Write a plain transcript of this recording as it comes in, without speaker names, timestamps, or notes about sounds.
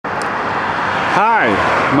Hi,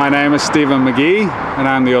 my name is Stephen McGee and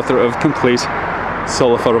I'm the author of Complete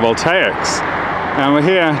Solar Photovoltaics, and we're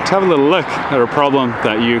here to have a little look at a problem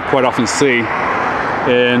that you quite often see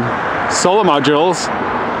in solar modules,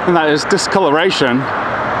 and that is discoloration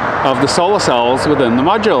of the solar cells within the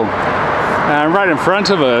module. And right in front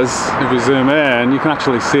of us, if we zoom in, you can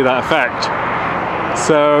actually see that effect.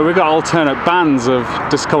 So we've got alternate bands of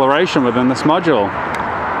discoloration within this module.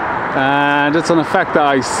 And it's an effect that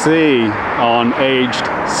I see on aged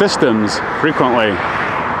systems frequently.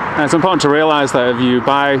 And it's important to realize that if you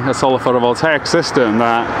buy a solar photovoltaic system,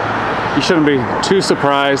 that you shouldn't be too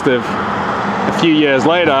surprised if a few years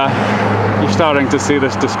later you're starting to see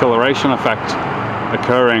this discoloration effect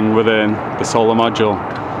occurring within the solar module,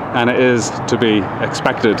 and it is to be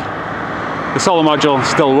expected. The solar module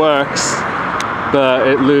still works, but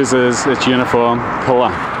it loses its uniform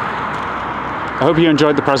color. I hope you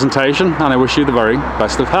enjoyed the presentation, and I wish you the very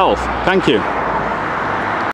best of health. Thank you.